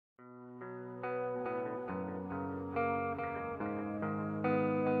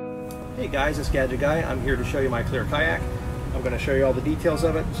Hey guys, it's Gadget Guy. I'm here to show you my clear kayak. I'm going to show you all the details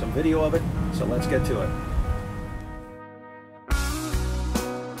of it, some video of it, so let's get to it.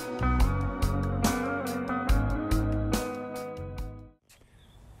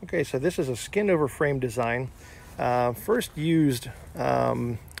 Okay, so this is a skinned over frame design. First used,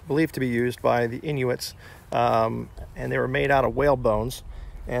 believed to be used by the Inuits, and they were made out of whale bones,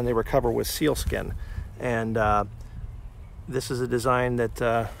 and they were covered with seal skin. And this is a design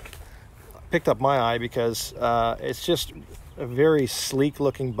that picked up my eye because it's just a very sleek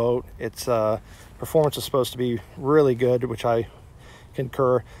looking boat. Its performance is supposed to be really good, which I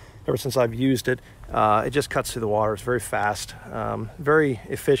concur. Ever since I've used it, it just cuts through the water. It's very fast, very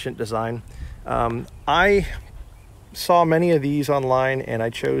efficient design. I saw many of these online, and I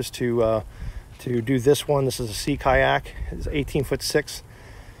chose to do this one. This is a Sea Kayak. It's 18'6",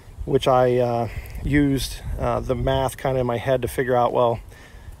 which I used the math kind of in my head to figure out, well,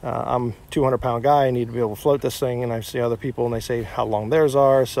 I'm a 200-pound guy. I need to be able to float this thing, and I see other people and they say how long theirs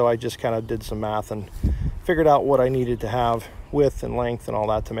are, so I just kind of did some math and figured out what I needed to have, width and length and all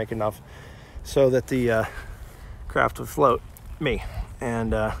that, to make enough so that the craft would float me,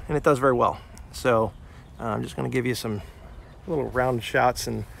 and it does very well. So I'm just going to give you some little round shots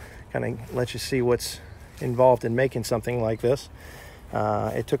and kind of let you see what's involved in making something like this.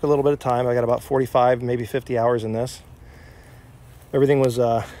 It took a little bit of time. I got about 45, maybe 50 hours in this. Everything was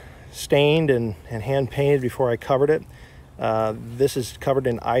stained and hand painted before I covered it. This is covered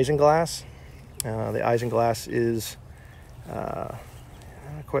in isinglass. The isinglass is, I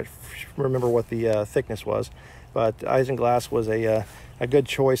don't quite remember what the thickness was, but isinglass was a good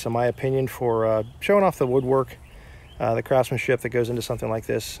choice in my opinion for showing off the woodwork, the craftsmanship that goes into something like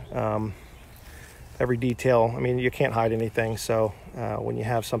this. Every detail, I mean, you can't hide anything, so when you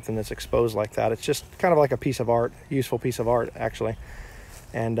have something that's exposed like that, it's just kind of like a piece of art, useful piece of art actually.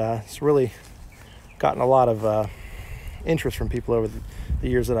 And it's really gotten a lot of interest from people over the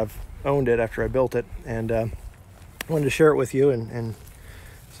years that I've owned it after I built it, and I wanted to share it with you and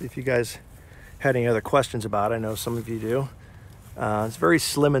see if you guys had any other questions about it. I know some of you do. It's very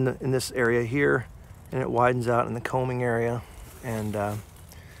slim in this area here, and it widens out in the combing area, and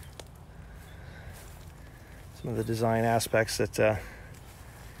some of the design aspects that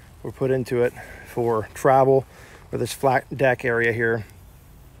were put into it for travel, or this flat deck area here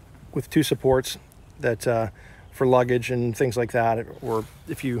with two supports that for luggage and things like that, or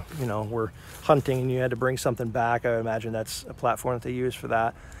if you were hunting and you had to bring something back, I imagine that's a platform that they use for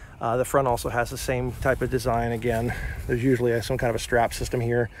that. The front also has the same type of design. Again, there's usually some kind of a strap system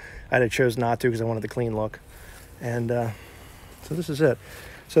here. I chose not to because I wanted the clean look, and so this is it.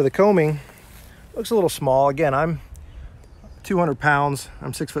 So the combing looks a little small. Again, I'm 200 pounds.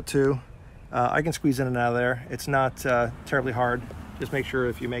 I'm 6'2". I can squeeze in and out of there. It's not terribly hard. Just make sure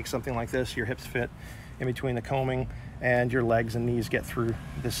if you make something like this, your hips fit in between the combing, and your legs and knees get through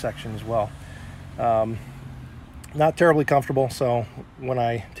this section as well. Not terribly comfortable, so when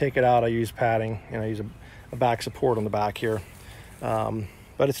I take it out, I use padding, and I use a back support on the back here.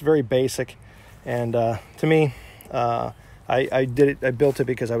 But it's very basic, and to me, I built it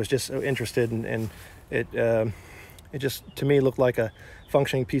because I was just so interested, and it just, to me, looked like a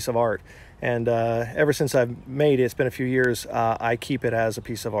functioning piece of art. And ever since I've made it, it's been a few years, I keep it as a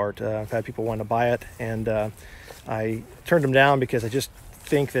piece of art. I've had people want to buy it, and I turned them down because I just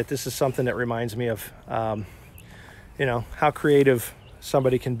think that this is something that reminds me of, how creative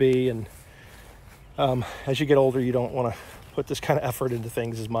somebody can be. And as you get older, you don't want to put this kind of effort into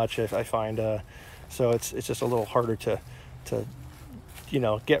things as much, I find. So it's just a little harder to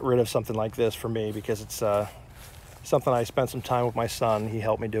get rid of something like this for me, because it's something I spent some time with my son. He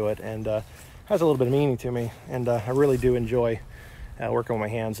helped me do it, and has a little bit of meaning to me, and I really do enjoy working with my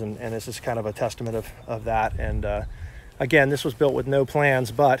hands, and this is kind of a testament of that. And again, this was built with no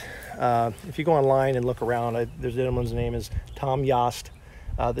plans, but if you go online and look around, there's a gentleman's name is Tom Yost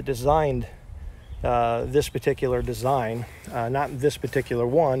that designed this particular design, not this particular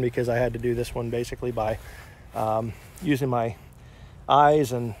one, because I had to do this one basically by using my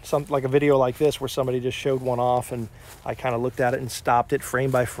eyes, and something like a video like this where somebody just showed one off, and I kind of looked at it and stopped it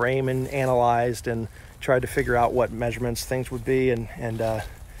frame by frame and analyzed and tried to figure out what measurements things would be, and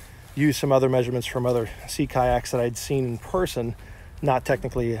used some other measurements from other sea kayaks that I'd seen in person. Not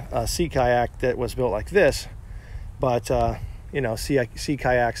technically a sea kayak that was built like this, but sea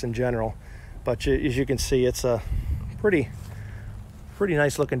kayaks in general. But as you can see, it's a pretty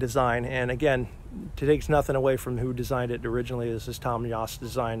nice looking design. And again, it takes nothing away from who designed it originally. This is Tom Yost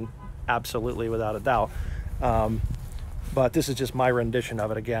design, absolutely, without a doubt. But this is just my rendition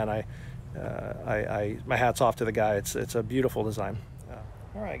of it. Again, my hat's off to the guy. It's a beautiful design.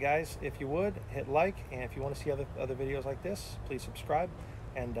 All right, guys, if you would, hit like, and if you want to see other videos like this, please subscribe.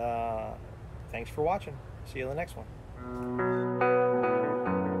 And thanks for watching. See you in the next one.